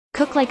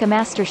cook like a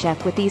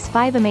Masterchef with these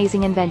 5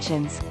 amazing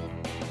inventions.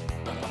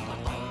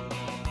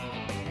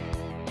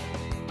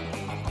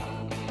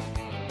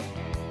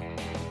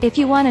 If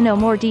you want to know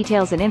more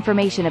details and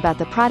information about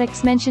the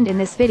products mentioned in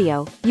this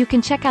video, you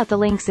can check out the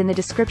links in the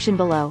description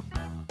below.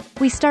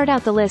 We start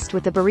out the list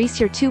with the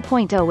Barista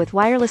 2.0 with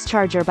wireless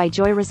charger by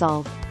Joy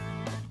Resolve.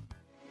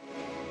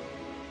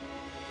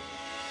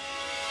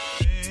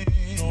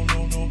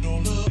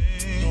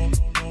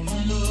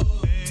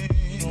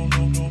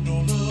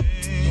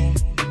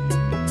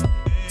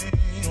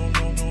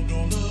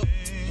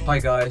 Hi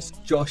guys,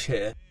 Josh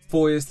here.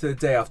 4 years to the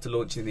day after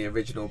launching the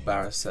original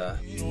Barista.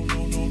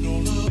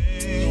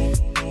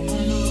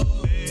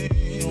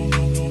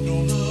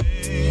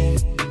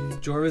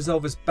 Joy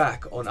Resolve is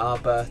back on our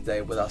birthday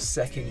with our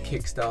second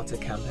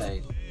Kickstarter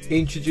campaign.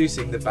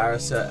 Introducing the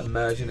Barista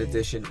Immersion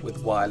Edition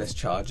with wireless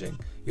charging,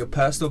 your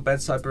personal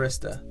bedside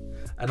barista,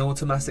 an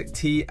automatic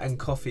tea and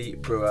coffee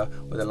brewer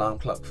with alarm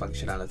clock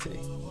functionality.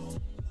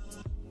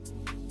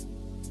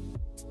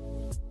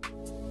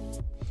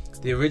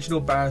 The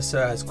original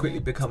Barista has quickly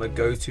become a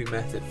go-to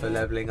method for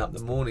leveling up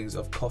the mornings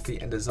of coffee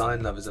and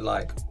design lovers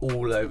alike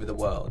all over the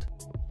world.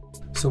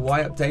 So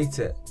why update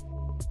it?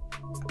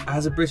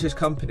 As a British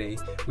company,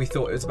 we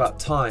thought it was about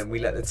time we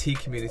let the tea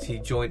community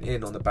join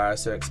in on the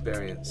Barista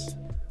experience.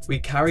 We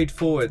carried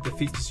forward the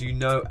features you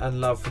know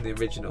and love from the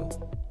original.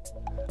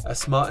 A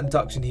smart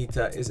induction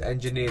heater is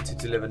engineered to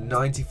deliver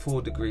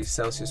 94 degrees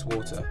Celsius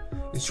water,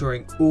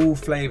 ensuring all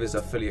flavours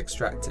are fully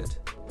extracted.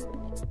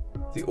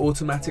 The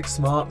automatic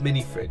smart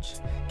mini fridge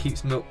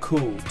keeps milk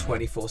cool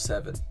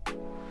 24/7.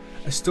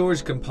 A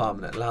storage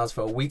compartment allows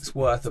for a week's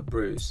worth of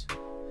brews,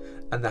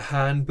 and the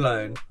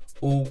hand-blown,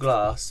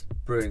 all-glass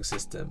brewing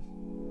system.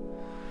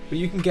 But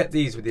you can get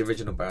these with the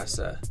original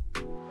Barista.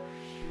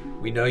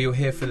 We know you're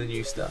here for the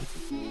new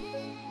stuff.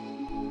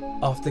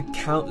 After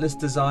countless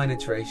design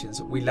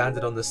iterations, we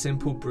landed on the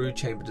simple brew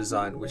chamber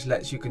design, which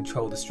lets you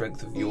control the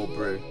strength of your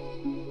brew.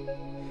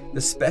 The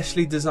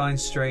specially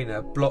designed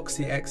strainer blocks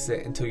the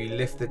exit until you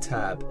lift the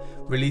tab,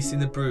 releasing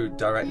the brew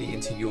directly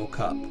into your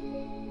cup.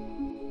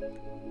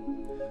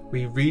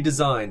 We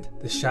redesigned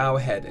the shower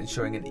head,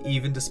 ensuring an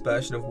even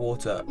dispersion of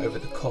water over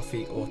the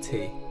coffee or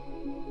tea.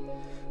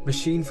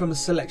 Machined from a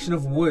selection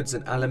of woods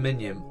and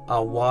aluminium,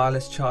 our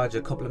wireless charger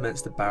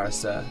complements the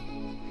Barista.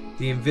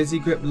 The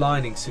InvisiGrip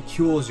lining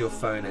secures your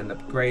phone and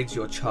upgrades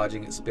your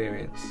charging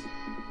experience.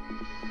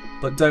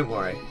 But don't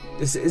worry,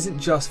 this isn't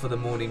just for the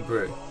morning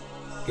brew.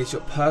 It's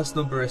your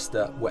personal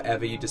barista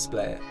wherever you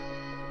display it.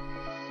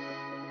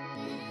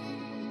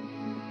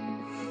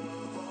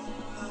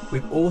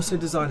 We've also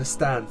designed a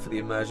stand for the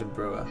immersion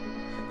brewer,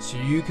 so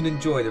you can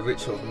enjoy the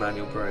ritual of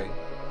manual brewing.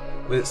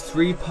 With its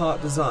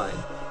 3-part design,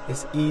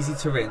 it's easy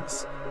to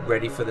rinse,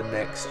 ready for the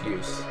next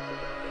use.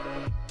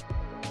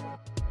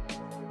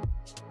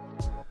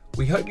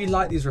 We hope you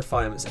like these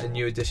refinements and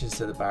new additions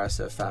to the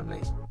Barista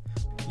family.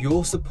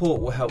 Your support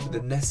will help with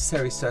the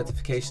necessary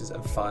certifications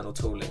and final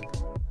tooling.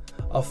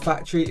 Our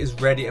factory is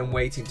ready and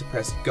waiting to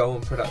press go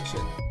on production.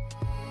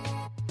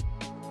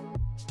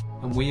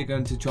 And we are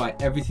going to try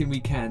everything we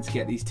can to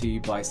get these to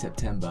you by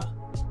September.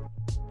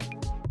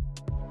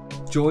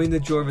 Join the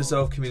Joy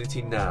Resolve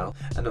community now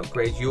and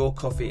upgrade your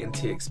coffee and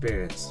tea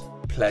experience.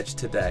 Pledge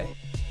today.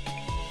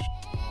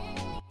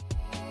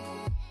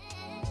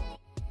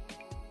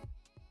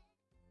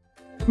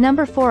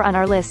 Number 4 on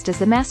our list is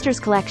the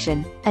Masters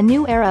Collection, a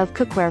new era of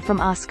cookware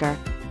from Oscar.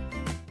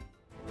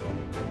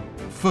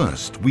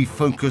 First, we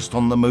focused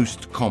on the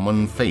most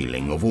common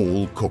failing of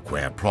all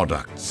cookware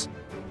products,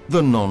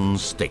 the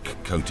non-stick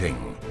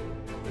coating.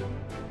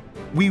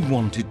 We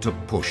wanted to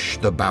push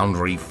the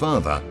boundary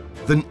further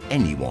than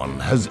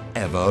anyone has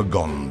ever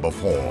gone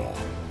before.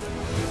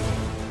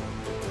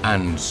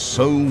 And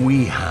so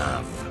we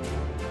have.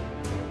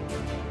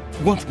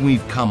 What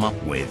we've come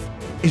up with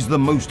is the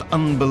most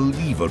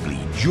unbelievably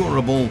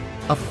durable,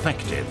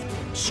 effective,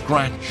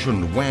 scratch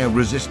and wear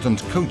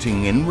resistant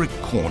coating in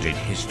recorded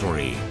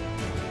history.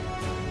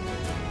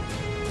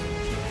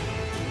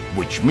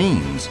 Which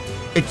means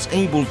it's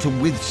able to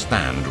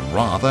withstand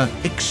rather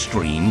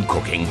extreme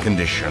cooking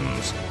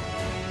conditions.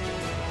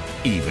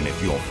 Even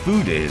if your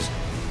food is,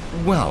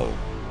 well,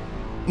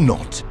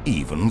 not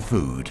even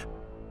food.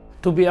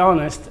 To be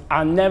honest,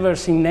 I've never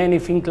seen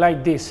anything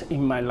like this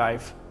in my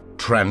life.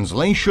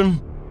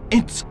 Translation,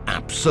 it's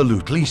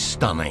absolutely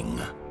stunning.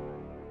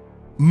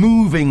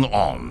 Moving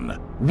on,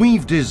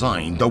 we've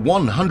designed the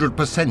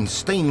 100%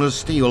 stainless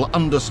steel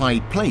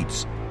underside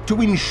plates to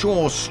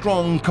ensure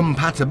strong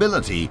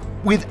compatibility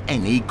with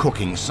any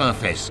cooking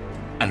surface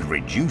and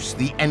reduce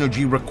the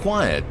energy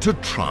required to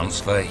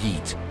transfer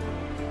heat.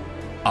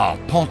 Our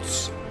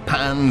pots,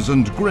 pans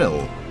and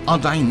grill are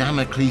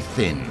dynamically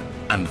thin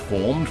and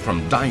formed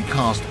from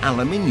die-cast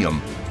aluminium,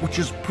 which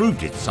has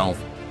proved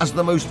itself as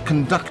the most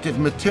conductive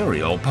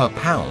material per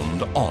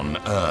pound on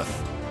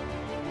Earth.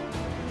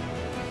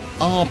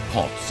 Our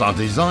pots are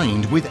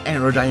designed with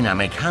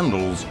aerodynamic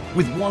handles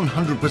with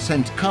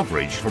 100%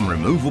 coverage from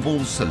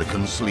removable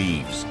silicone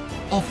sleeves,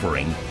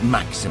 offering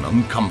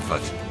maximum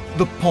comfort.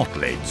 The pot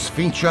lids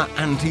feature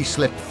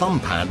anti-slip thumb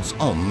pads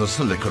on the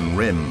silicone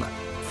rim,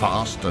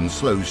 fast and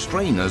slow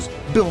strainers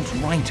built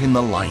right in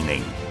the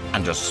lining,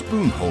 and a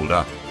spoon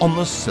holder on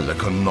the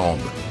silicone knob.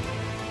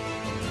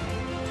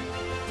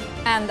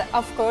 And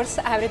of course,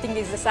 everything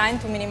is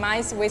designed to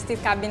minimize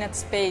wasted cabinet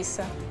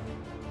space.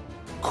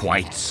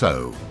 Quite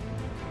so.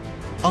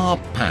 Our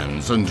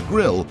pans and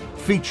grill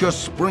feature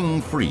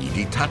spring-free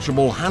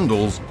detachable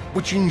handles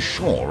which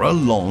ensure a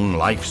long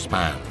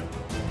lifespan.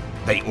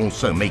 They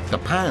also make the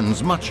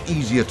pans much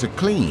easier to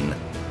clean.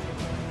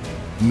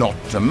 Not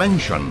to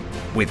mention,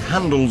 with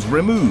handles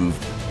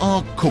removed,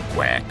 our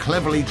cookware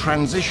cleverly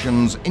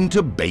transitions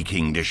into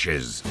baking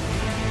dishes.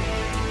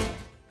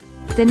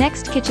 The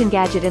next kitchen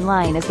gadget in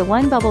line is the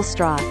One Bubble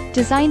Straw,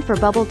 designed for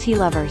bubble tea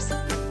lovers.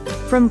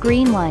 From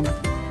Green One.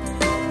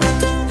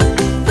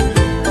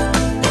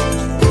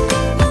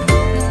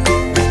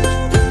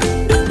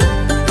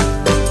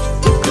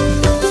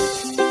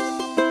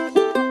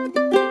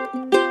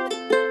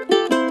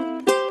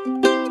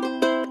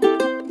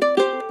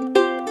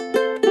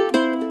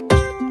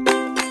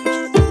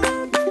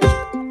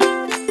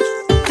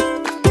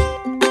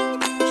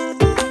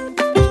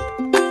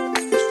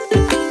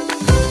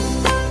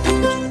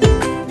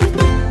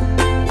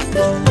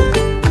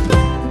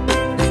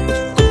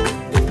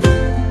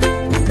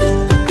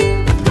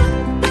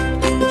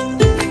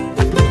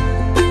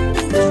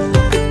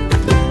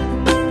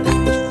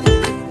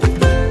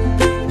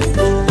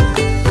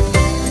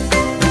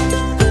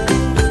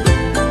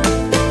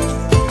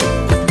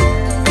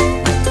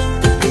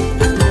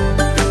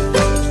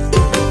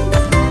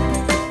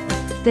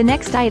 The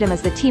next item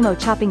is the Teemo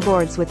chopping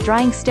boards with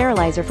drying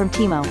sterilizer from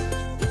Teemo.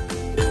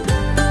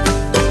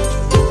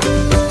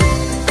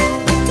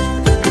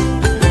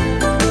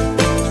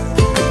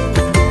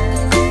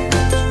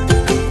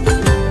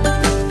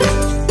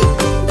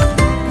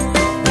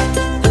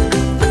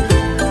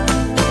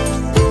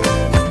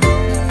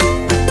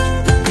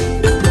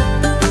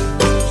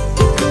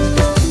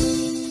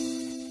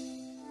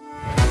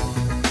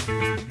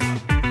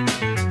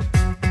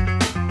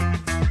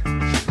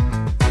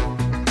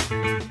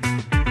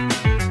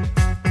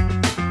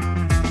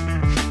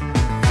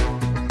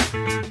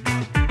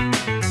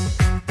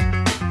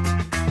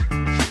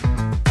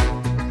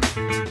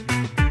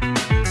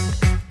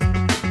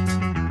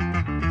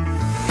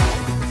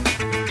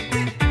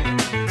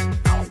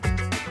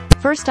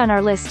 First on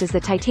our list is the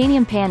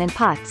titanium pan and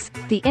pots,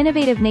 the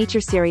innovative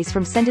nature series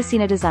from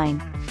Sentisina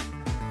Design.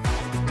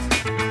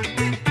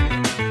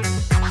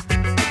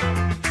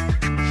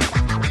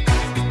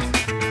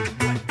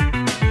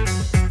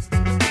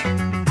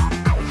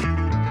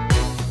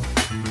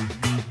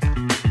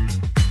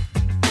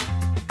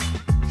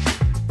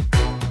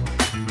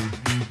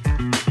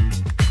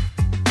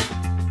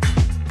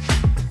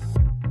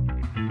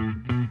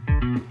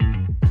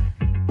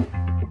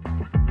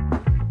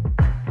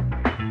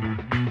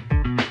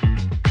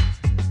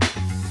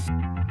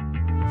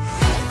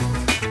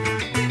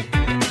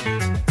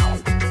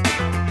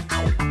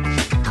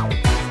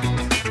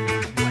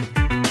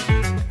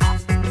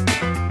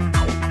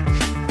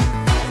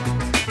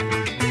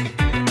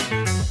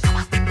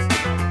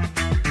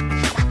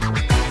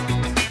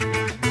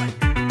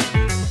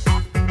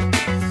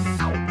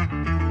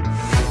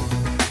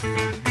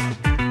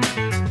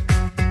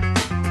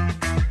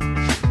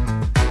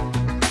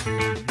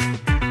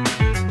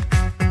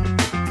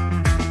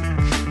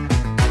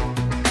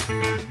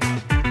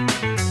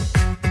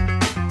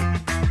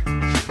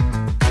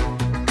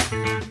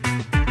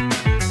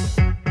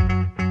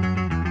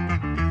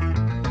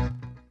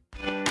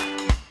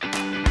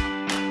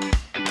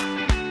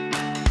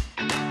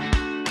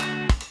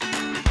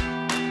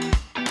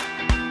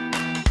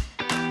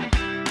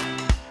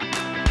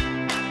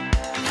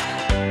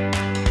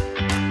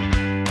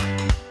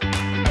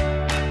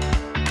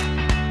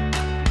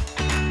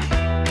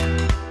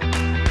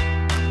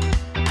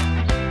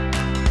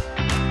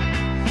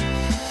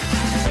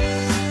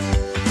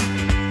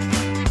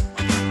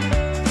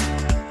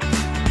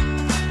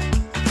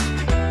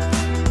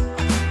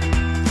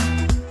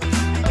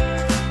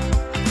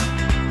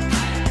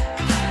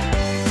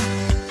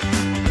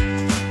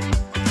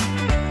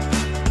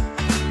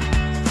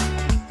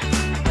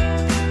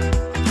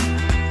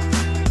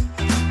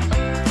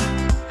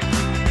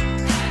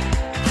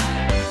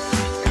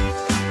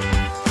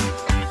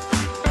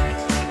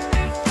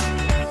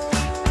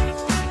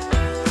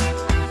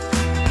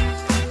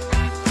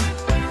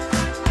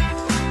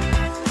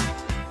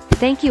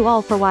 Thank you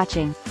all for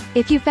watching.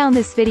 If you found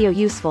this video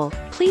useful,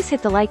 please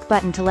hit the like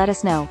button to let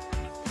us know.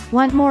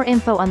 Want more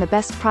info on the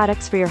best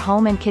products for your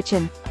home and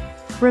kitchen?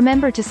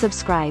 Remember to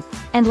subscribe.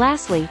 And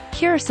lastly,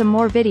 here are some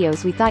more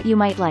videos we thought you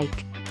might like.